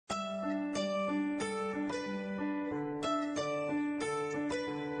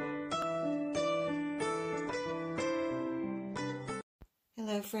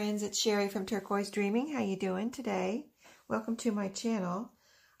Hello friends, it's Sherry from Turquoise Dreaming. How you doing today? Welcome to my channel.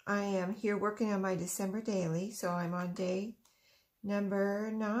 I am here working on my December daily, so I'm on day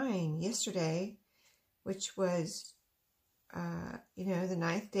number 9 yesterday, which was, the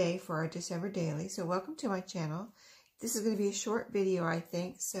 9th day for our December daily. So welcome to my channel. This is going to be a short video, I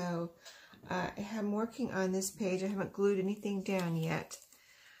think, so I'm working on this page. I haven't glued anything down yet.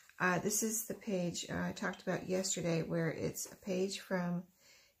 This is the page I talked about yesterday, where it's a page from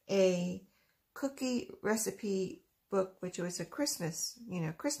a cookie recipe book, which was a Christmas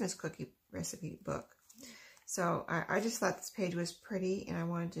cookie recipe book. So I just thought this page was pretty, and I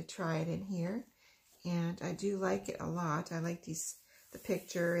wanted to try it in here. And I do like it a lot. I like the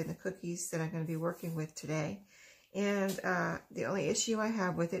picture and the cookies that I'm going to be working with today. And the only issue I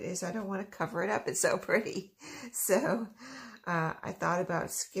have with it is I don't want to cover it up. It's so pretty. So I thought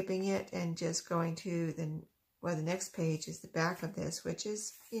about skipping it and just going to the next page is the back of this, which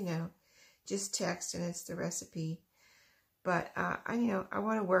is, just text, and it's the recipe. But I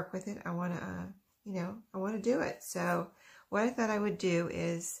want to work with it. I want to do it. So what I thought I would do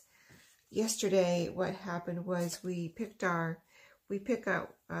is, yesterday what happened was we pick out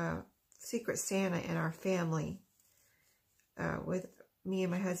Secret Santa in our family with me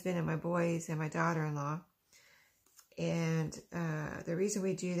and my husband and my boys and my daughter-in-law. And the reason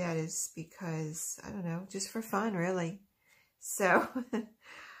we do that is because, I don't know, just for fun, really. So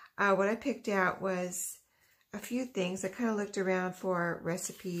what I picked out was a few things. I kind of looked around for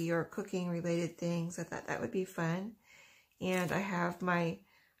recipe or cooking related things. I thought that would be fun. And I have my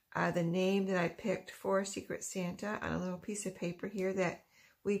the name that I picked for Secret Santa on a little piece of paper here, that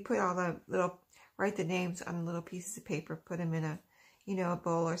we put all write the names on little pieces of paper, put them in a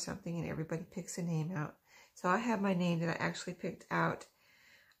bowl or something, and everybody picks a name out. So I have my name that I actually picked out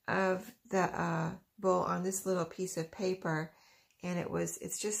of the bowl on this little piece of paper, and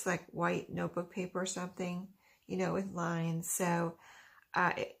it's just like white notebook paper or something, with lines. So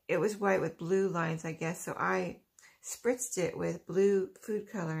it was white with blue lines, I guess. So I spritzed it with blue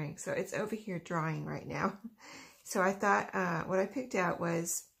food coloring. So it's over here drying right now. So I thought what I picked out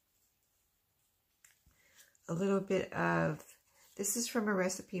was a little bit of, this is from a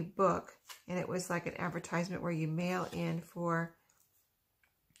recipe book, and it was like an advertisement where you mail in for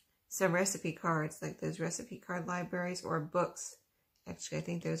some recipe cards, like those recipe card libraries, or books. Actually, I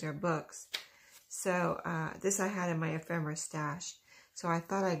think those are books. So this I had in my ephemera stash. So I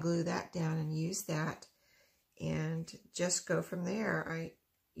thought I'd glue that down and use that and just go from there.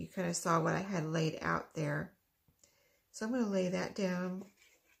 You kind of saw what I had laid out there. So I'm going to lay that down.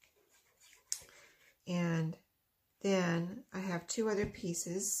 And then I have 2 other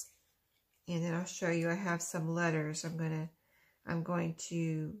pieces, and then I'll show you. I have some letters. I'm going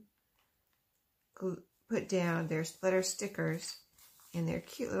to put down. There's letter stickers, and they're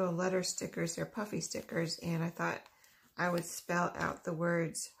cute little letter stickers. They're puffy stickers, and I thought I would spell out the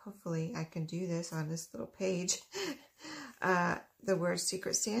words. Hopefully I can do this on this little page. The word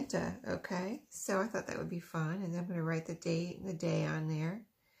Secret Santa. Okay, so I thought that would be fun, and then I'm going to write the date and the day on there.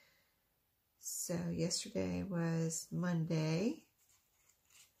 So yesterday was Monday,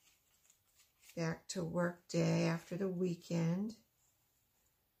 back to work day after the weekend.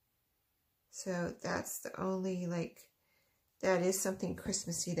 So that's the only, that is something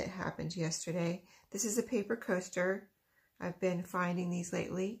Christmassy that happened yesterday. This is a paper coaster. I've been finding these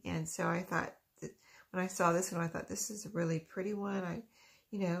lately, and so I thought that when I saw this one, I thought this is a really pretty one. I,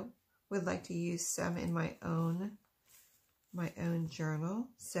 would like to use some in my own journal.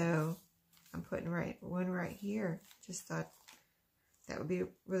 So I'm putting one right here. Just thought that would be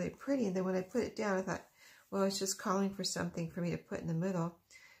really pretty. And then when I put it down, I thought, well, it's just calling for something for me to put in the middle.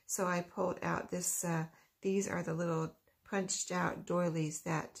 So I pulled out this, these are the little punched out doilies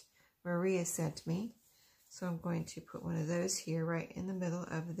that Maria sent me. So I'm going to put one of those here right in the middle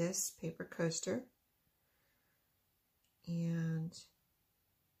of this paper coaster. And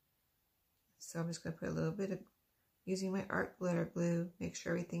so I'm just going to put a little bit of, using my art glitter glue, make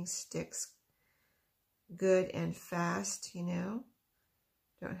sure everything sticks good and fast, Don't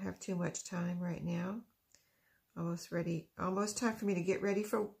have too much time right now. Almost ready. Almost time for me to get ready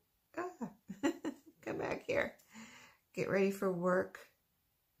for, come back here. Get ready for work.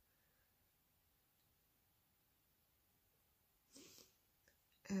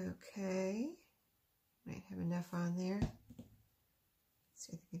 Okay. Might have enough on there. Let's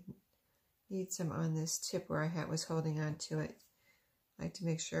see if I can need some on this tip where I was holding on to it. I like to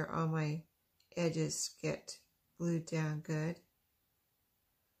make sure all my edges get glued down good.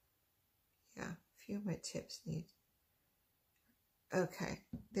 Yeah, a few of my tips need. Okay,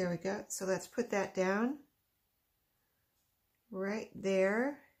 there we go. So let's put that down. right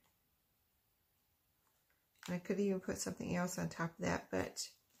there. I could even put something else on top of that, but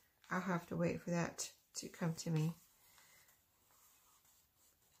I'll have to wait for that to come to me.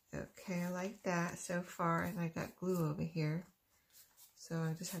 Okay, I like that so far, and I got glue over here. So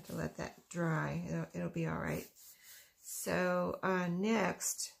I just have to let that dry. It'll be all right. So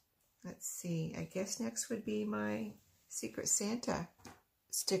next, let's see. I guess next would be my Secret Santa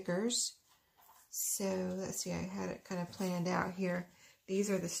stickers. So let's see. I had it kind of planned out here. These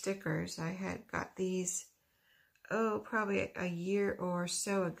are the stickers. I had got these, oh, probably a year or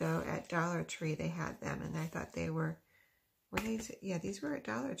so ago at Dollar Tree. They had them, and I thought they were these? Yeah, these were at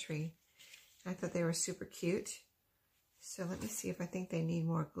Dollar Tree. I thought they were super cute. So let me see if I think they need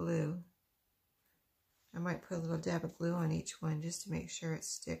more glue. I might put a little dab of glue on each one just to make sure it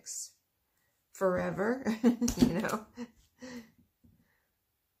sticks forever, you know.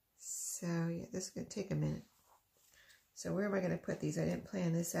 So yeah, this is going to take a minute. So where am I going to put these? I didn't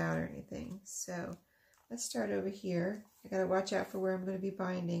plan this out or anything. So let's start over here. I got to watch out for where I'm going to be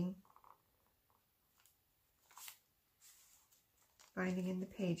binding. Binding in the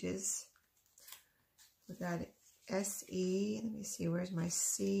pages. We got SE. Let me see, where's my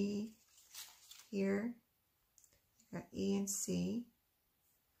C here? I got E and C.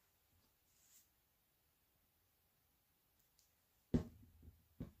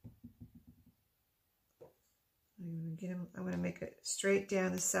 I'm going to make it straight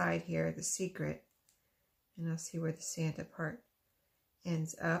down the side here, the secret, and I'll see where the Santa part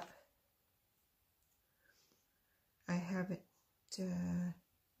ends up. I haven't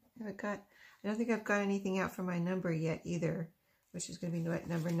got, I don't think I've got anything out for my number yet either, which is going to be what,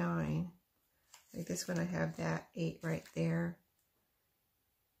 number 9. Like this one, I have that 8 right there.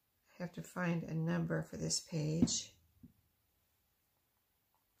 I have to find a number for this page.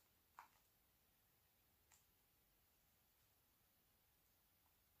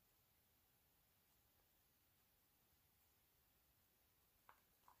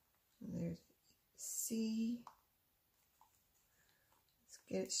 There's C. Let's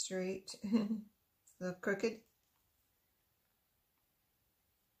get it straight. It's a little crooked.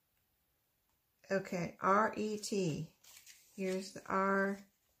 Okay, R-E-T. Here's the R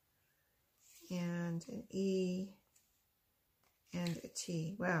and an E and a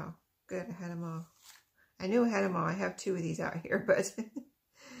T. Wow, good, I had them all. I knew I had them all. I have 2 of these out here, but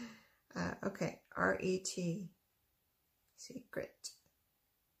okay, R-E-T. Secret.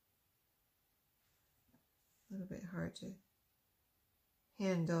 A little bit hard to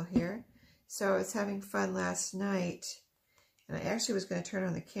handle here. So I was having fun last night, and I actually was going to turn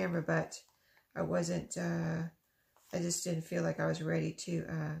on the camera, but I wasn't, I just didn't feel like I was ready to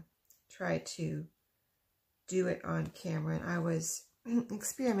try to do it on camera. And I was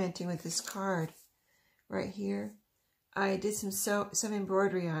experimenting with this card right here. I did some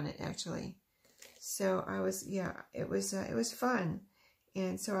embroidery on it, actually. So I was, yeah, it was fun.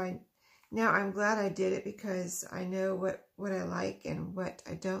 And so now I'm glad I did it, because I know what I like and what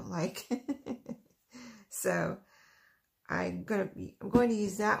I don't like. So I'm going to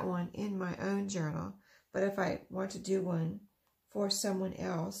use that one in my own journal. But if I want to do one for someone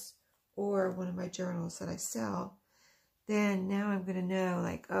else, or one of my journals that I sell, then now I'm going to know,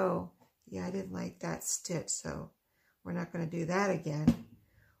 like, oh, yeah, I didn't like that stitch, so we're not going to do that again.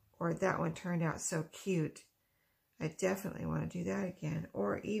 Or that one turned out so cute, I definitely want to do that again.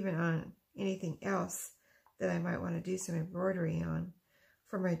 Or even on anything else that I might want to do some embroidery on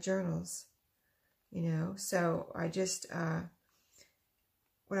for my journals, you know. So I just,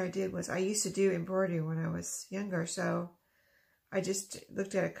 what I did was, I used to do embroidery when I was younger, so I just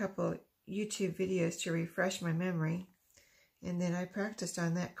looked at a couple YouTube videos to refresh my memory, and then I practiced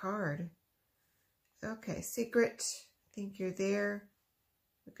on that card. Okay, Secret, I think you're there.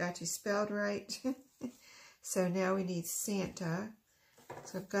 I got you spelled right. So now we need Santa.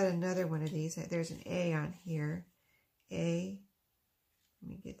 So I've got another one of these. There's an A on here. A. Let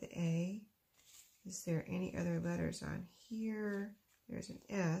me get the A. Is there any other letters on here? There's an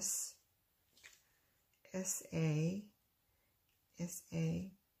S. S-A.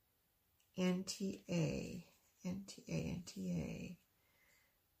 S-A. N-T-A. N-T-A. N-T-A.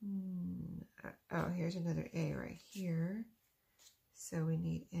 Oh, here's another A right here. So we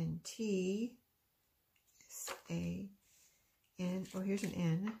need N-T. S-A. N. Oh, here's an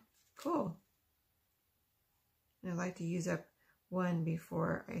N. Cool. And I like to use up one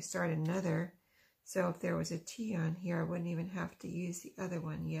before I start another. So if there was a T on here, I wouldn't even have to use the other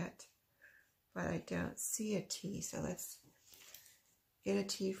one yet. But I don't see a T, so let's get a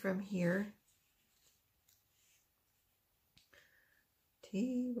T from here.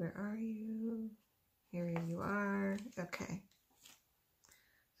 T, where are you? Here you are. Okay.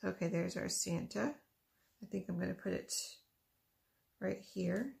 Okay, there's our Santa. I think I'm going to put it right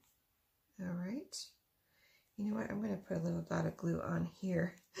here. All right. You know what? I'm going to put a little dot of glue on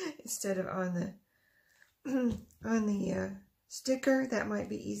here instead of on the on the sticker. That might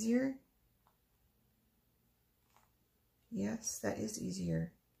be easier. Yes, that is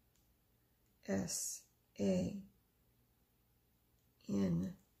easier. S-A-N.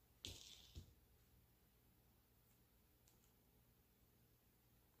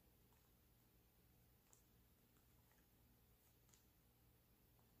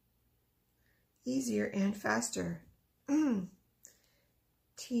 Easier and faster.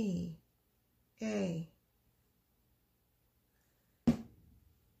 T-A.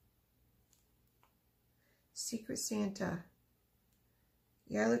 Secret Santa.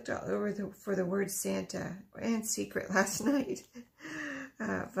 Yeah, I looked all over for the word Santa and secret last night,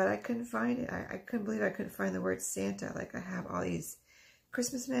 but I couldn't find it. I couldn't believe I couldn't find the word Santa. Like, I have all these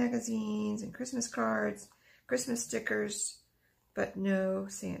Christmas magazines and Christmas cards, Christmas stickers, but no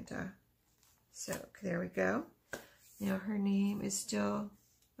Santa. So there we go. Now her name is still,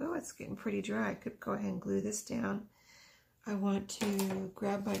 oh, it's getting pretty dry. I could go ahead and glue this down. I want to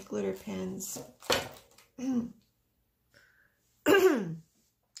grab my glitter pens.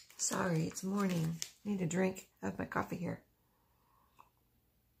 Sorry, it's morning. I need a drink of my coffee here.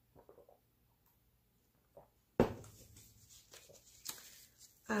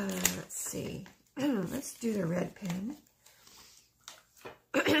 Let's see. Let's do the red pen.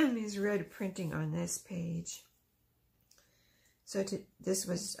 There's red printing on this page. So this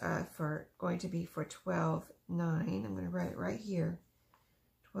was going to be for 12/9. I'm going to write it right here.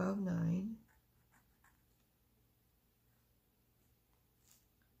 12/9.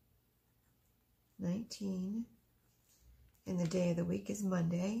 19. And the day of the week is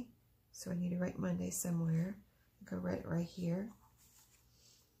Monday. So I need to write Monday somewhere. I'll go write it right here.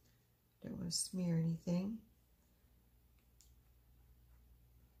 Don't want to smear anything.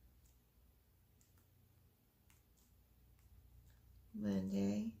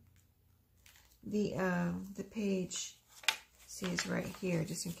 Monday. The page, see, is right here,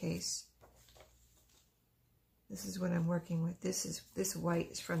 just in case. This is what I'm working with. This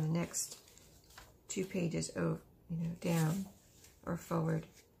white is from the next 2 pages over, down or forward.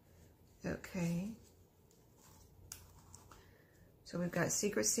 Okay. So we've got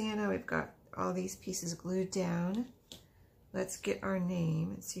Secret Santa. We've got all these pieces glued down. Let's get our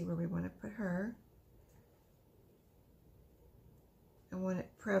name and see where we want to put her. I want it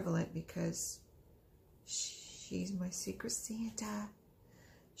prevalent because she's my Secret Santa.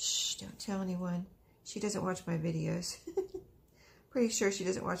 Shh, don't tell anyone. She doesn't watch my videos. Pretty sure she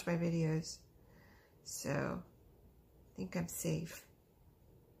doesn't watch my videos. So, I think I'm safe.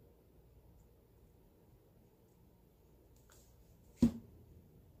 Okay,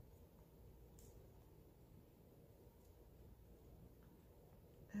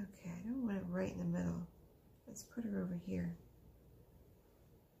 I don't want it right in the middle. Let's put her over here.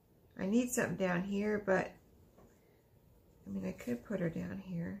 I need something down here, but I mean, I could put her down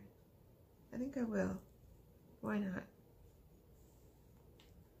here. I think I will. Why not?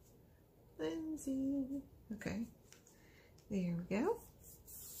 Lindsay. Okay. There we go.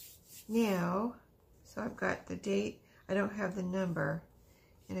 Now, so I've got the date. I don't have the number,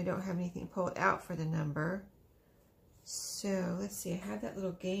 and I don't have anything pulled out for the number. So, let's see. I have that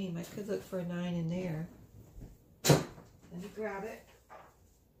little game. I could look for a 9 in there. Let me grab it.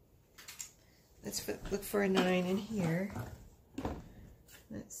 Let's look for a 9 in here.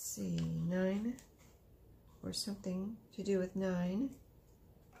 Let's see, 9, or something to do with 9.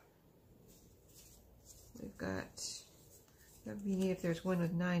 We've got, that would be neat if there's one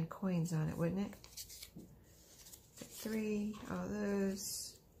with 9 coins on it, wouldn't it? 3, all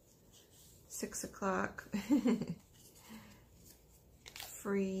those. 6 o'clock.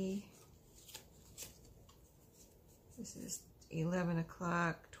 Free. This is 11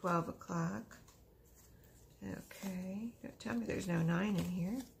 o'clock, 12 o'clock. Okay, don't tell me there's no 9 in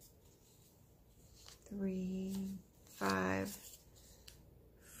here. 3, 5,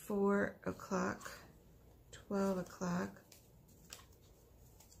 4 o'clock, 12 o'clock.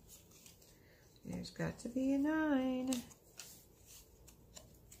 There's got to be a 9.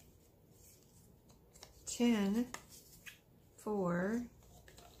 10, 4,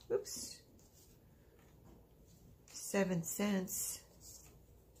 oops, 7 cents.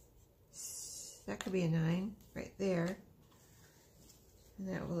 That could be a 9 right there. And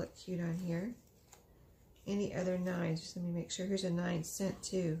that will look cute on here. Any other 9s? Just let me make sure. Here's a 9 cent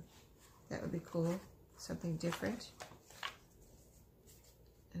too. That would be cool. Something different.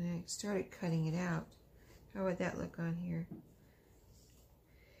 And I started cutting it out. How would that look on here?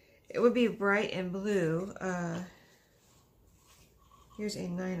 it would be bright and blue. Here's a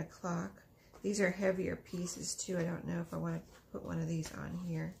 9 o'clock. These are heavier pieces too. I don't know if I want to put one of these on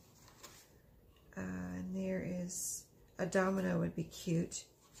here. And there is a domino would be cute.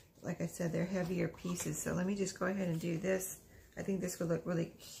 Like I said, they're heavier pieces. So let me just go ahead and do this. I think this would look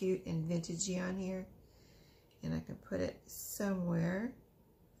really cute and vintagey on here. And I can put it somewhere.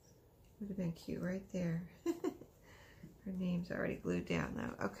 Would have been cute right there. Her name's already glued down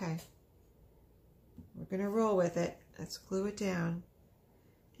though. Okay. We're going to roll with it. Let's glue it down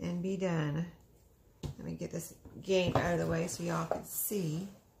and be done. Let me get this game out of the way so y'all can see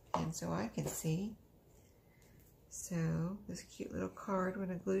and so I can see. So this cute little card we're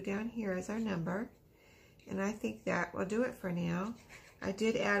going to glue down here as our number. And I think that will do it for now. I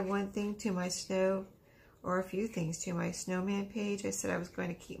did add one thing to my snow, or a few things to my snowman page. I said I was going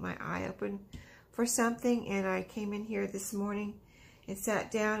to keep my eye open for something, and I came in here this morning and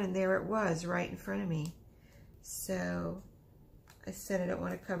sat down, and there it was right in front of me. So I said I don't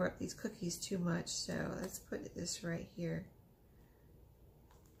want to cover up these cookies too much, so let's put this right here.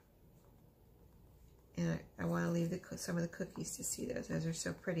 And I want to leave some of the cookies to see those. Those are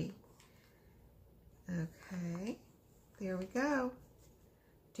so pretty. Okay, there we go.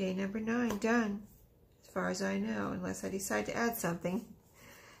 Day number 9 done, as far as I know, unless I decide to add something.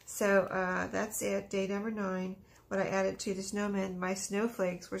 So that's it, day number 9. What I added to the snowman, my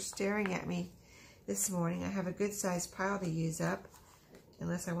snowflakes were staring at me this morning. I have a good sized pile to use up,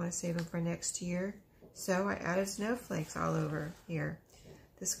 unless I want to save them for next year. So I added snowflakes all over here.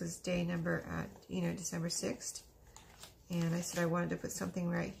 This was day number, December 6th. And I said I wanted to put something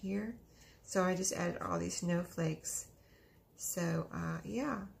right here. So I just added all these snowflakes. So,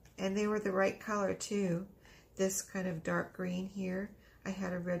 yeah. And they were the right color, too. This kind of dark green here. I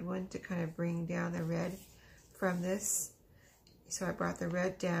had a red one to kind of bring down the red from this. So I brought the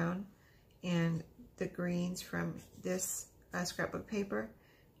red down. And the greens from this scrapbook paper.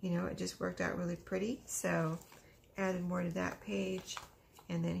 You know, it just worked out really pretty. So, added more to that page.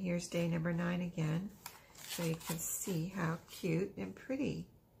 And then here's day number 9 again. So you can see how cute and pretty.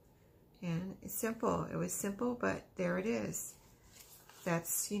 And it's simple. It was simple, but there it is.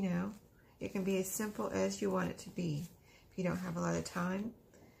 That's, it can be as simple as you want it to be. If you don't have a lot of time,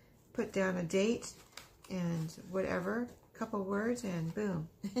 put down a date and whatever, a couple words, and boom,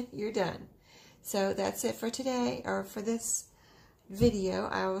 you're done. So that's it for today, or for this video.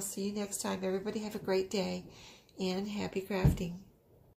 I will see you next time. Everybody have a great day, and happy crafting.